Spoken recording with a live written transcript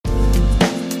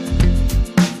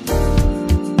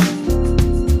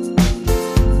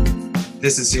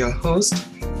This is your host,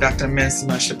 Dr.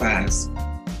 Mensima Shabazz.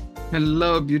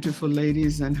 Hello, beautiful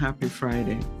ladies, and happy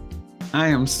Friday. I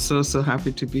am so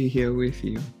happy to be here with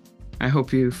you. I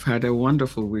hope you've had a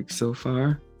wonderful week so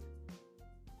far.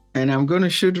 And I'm going to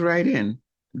shoot right in.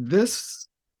 This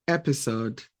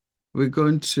episode, we're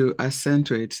going to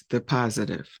accentuate the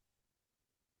positive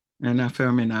and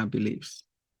affirming our beliefs.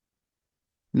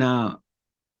 Now,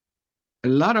 a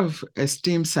lot of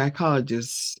esteemed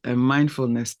psychologists and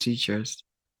mindfulness teachers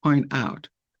point out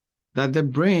that the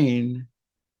brain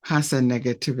has a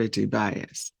negativity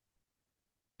bias.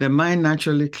 The mind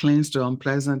naturally clings to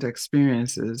unpleasant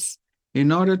experiences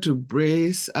in order to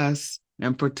brace us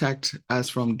and protect us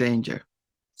from danger.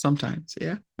 Sometimes,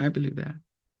 yeah, I believe that.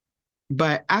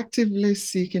 By actively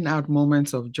seeking out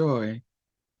moments of joy,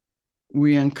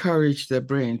 we encourage the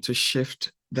brain to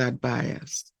shift that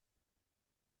bias.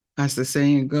 As the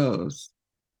saying goes,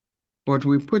 what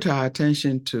we put our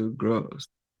attention to grows.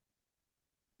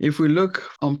 If we look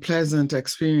on pleasant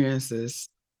experiences,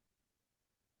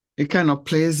 it kind of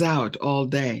plays out all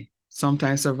day,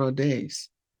 sometimes several days,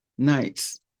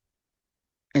 nights,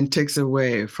 and takes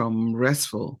away from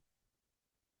restful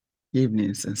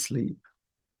evenings and sleep.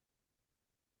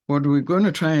 What we're going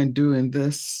to try and do in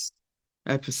this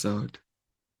episode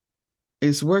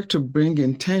is work to bring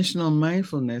intentional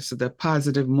mindfulness to the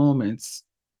positive moments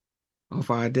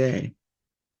of our day.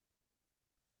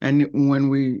 And when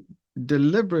we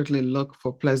deliberately look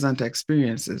for pleasant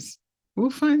experiences, we'll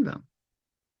find them.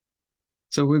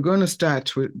 So we're going to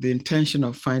start with the intention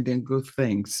of finding good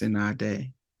things in our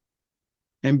day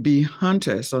and be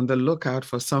hunters on the lookout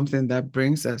for something that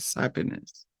brings us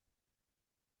happiness.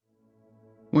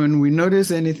 When we notice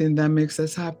anything that makes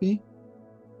us happy,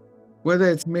 whether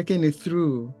it's making it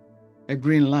through a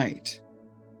green light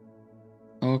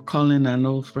or calling an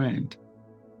old friend,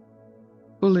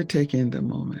 fully take in the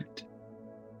moment.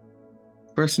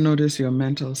 First, notice your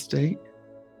mental state.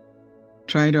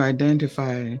 Try to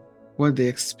identify what the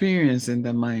experience in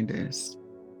the mind is.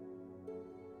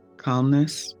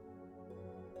 Calmness,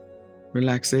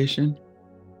 relaxation,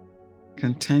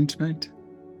 contentment,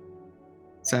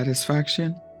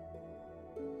 satisfaction,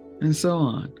 and so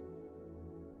on.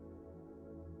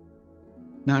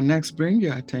 Now, next, bring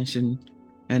your attention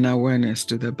and awareness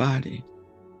to the body.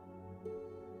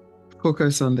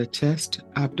 Focus on the chest,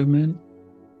 abdomen,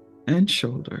 and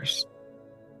shoulders.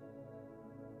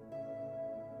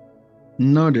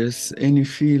 Notice any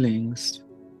feelings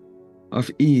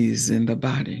of ease in the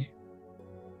body,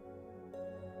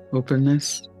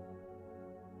 openness,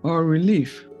 or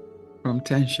relief from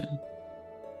tension.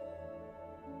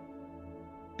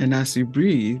 And as you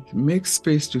breathe, make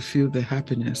space to feel the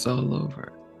happiness all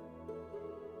over.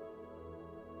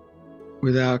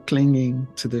 Without clinging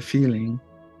to the feeling,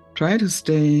 try to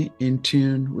stay in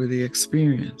tune with the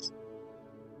experience.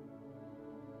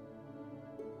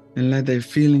 And let their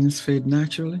feelings fade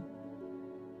naturally.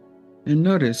 And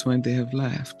notice when they have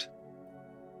left.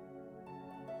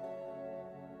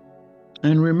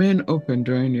 And remain open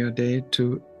during your day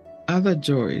to other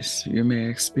joys you may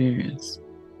experience.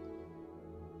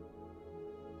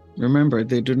 Remember,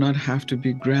 they do not have to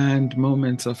be grand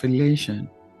moments of elation,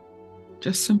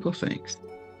 just simple things.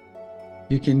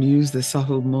 You can use the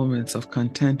subtle moments of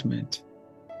contentment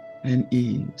and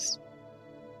ease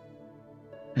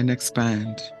and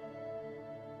expand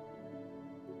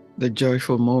the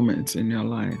joyful moments in your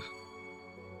life.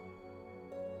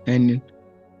 And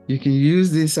you can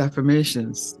use these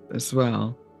affirmations as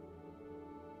well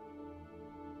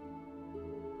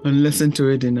and listen to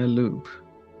it in a loop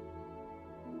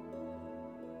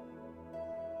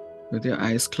with your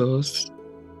eyes closed.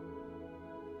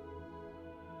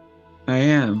 I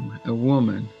am a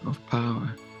woman of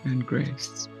power and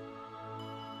grace.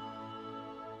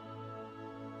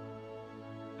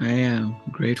 I am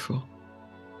grateful.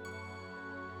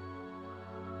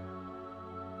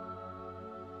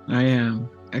 I am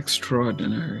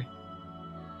extraordinary.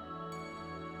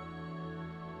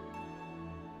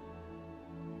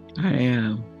 I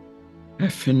am a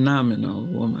phenomenal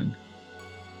woman.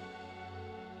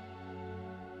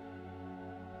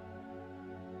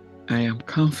 I am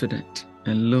confident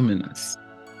and luminous.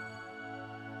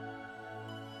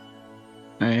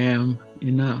 I am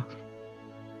enough.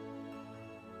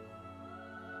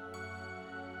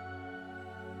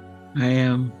 I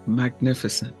am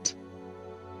magnificent.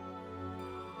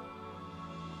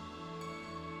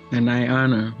 And I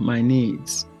honor my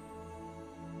needs.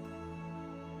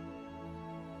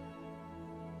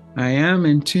 I am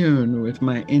in tune with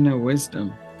my inner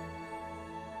wisdom.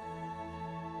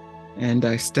 And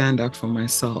I stand up for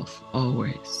myself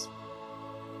always.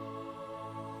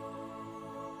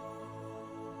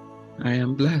 I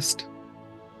am blessed.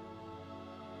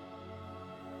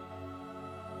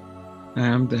 I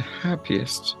am the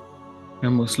happiest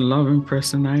and most loving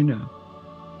person I know.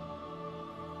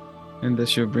 And this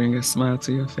should bring a smile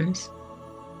to your face.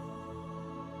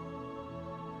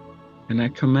 And I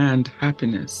command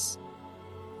happiness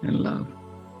and love.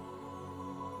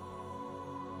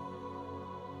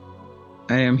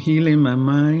 I am healing my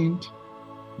mind,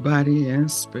 body, and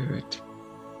spirit.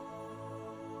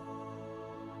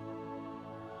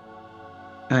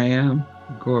 I am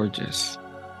gorgeous.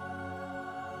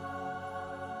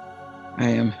 I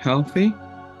am healthy.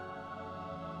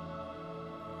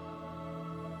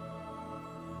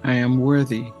 I am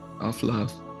worthy of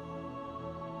love.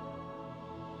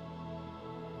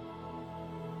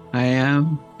 I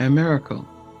am a miracle.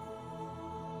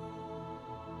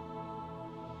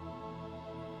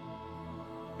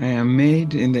 I am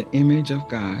made in the image of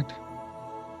God,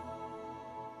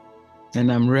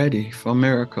 and I'm ready for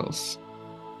miracles.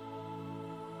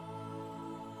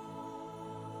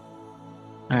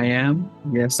 I am,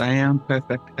 yes, I am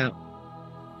perfect health.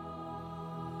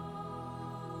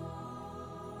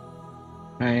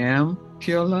 I am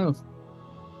pure love,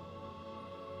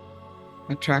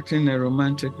 attracting a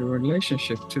romantic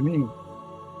relationship to me.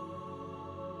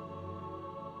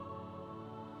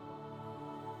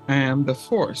 I am the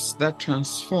force that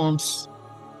transforms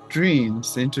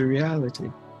dreams into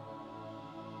reality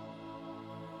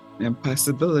and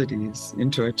possibilities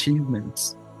into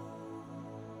achievements.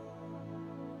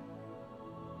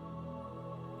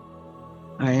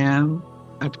 I am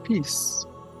at peace.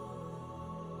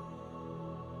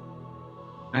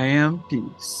 I am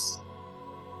peace.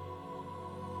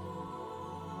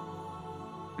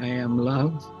 I am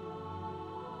love.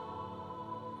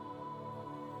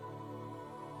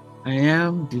 I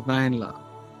am divine love.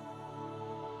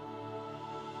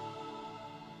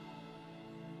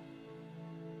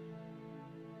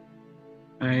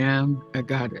 I am a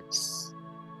goddess.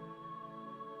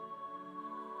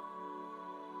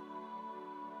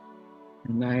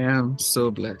 And I am so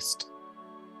blessed.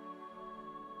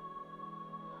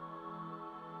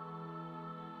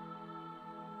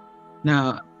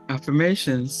 Now,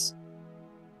 affirmations,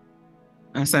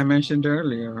 as I mentioned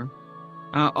earlier,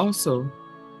 are also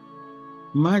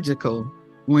magical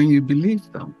when you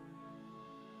believe them.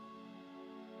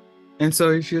 And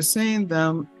so if you're saying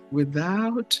them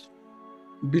without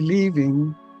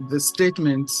believing the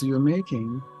statements you're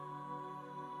making,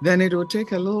 then it will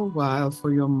take a little while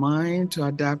for your mind to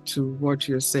adapt to what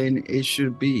you're saying it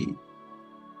should be.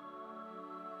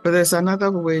 But there's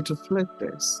another way to flip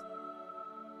this,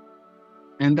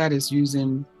 and that is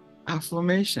using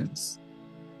affirmations.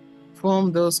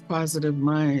 Form those positive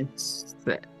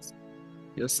mindsets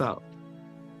yourself.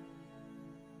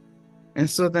 And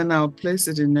so then I'll place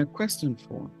it in a question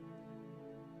form.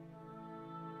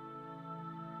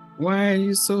 Why are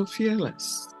you so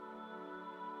fearless?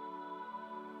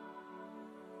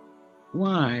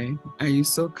 Why are you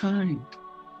so kind?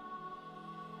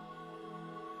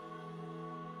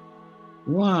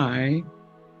 Why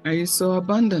are you so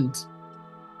abundant?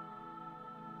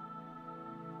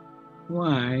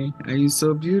 Why are you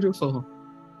so beautiful?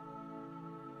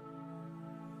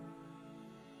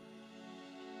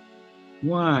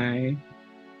 Why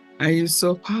are you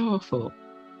so powerful?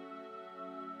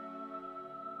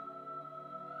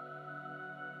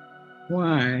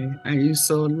 Why are you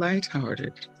so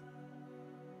lighthearted?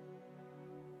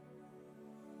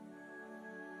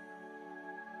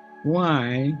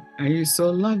 Why are you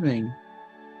so loving?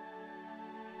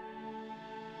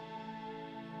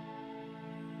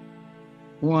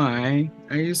 Why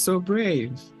are you so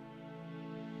brave?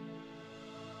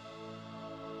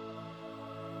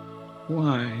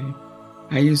 Why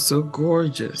are you so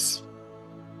gorgeous?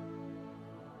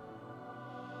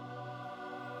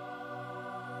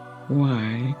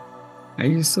 Why are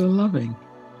you so loving?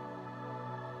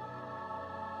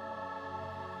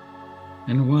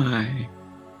 And why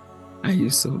are you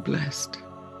so blessed?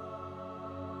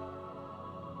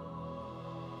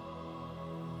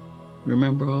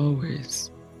 Remember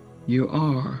always, you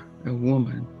are a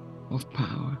woman of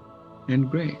power and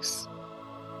grace.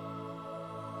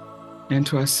 And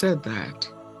to assert that,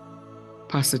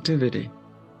 positivity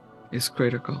is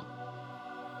critical.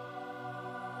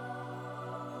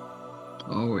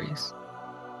 Always.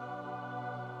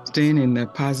 Staying in a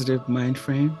positive mind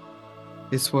frame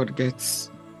is what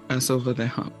gets us over the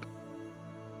hump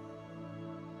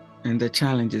and the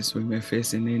challenges we may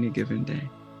face in any given day.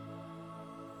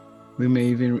 We may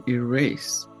even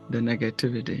erase the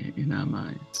negativity in our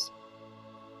minds.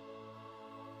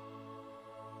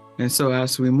 And so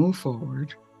as we move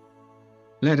forward,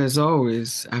 Let us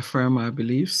always affirm our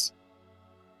beliefs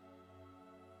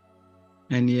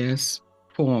and, yes,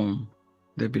 form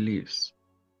the beliefs.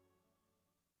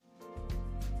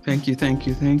 Thank you, thank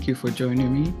you, thank you for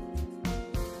joining me,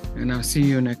 and I'll see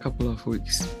you in a couple of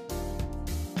weeks.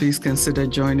 Please consider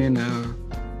joining our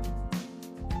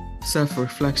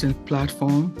self-reflection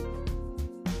platform,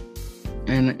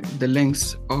 and the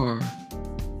links are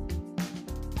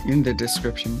in the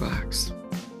description box.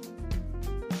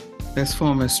 Let's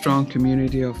form a strong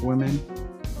community of women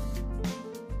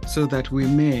so that we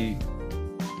may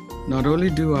not only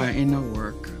do our inner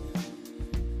work,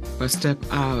 but step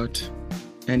out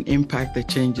and impact the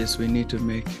changes we need to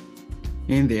make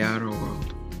in the outer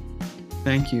world.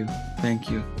 Thank you, thank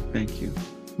you, thank you.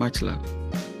 Much love.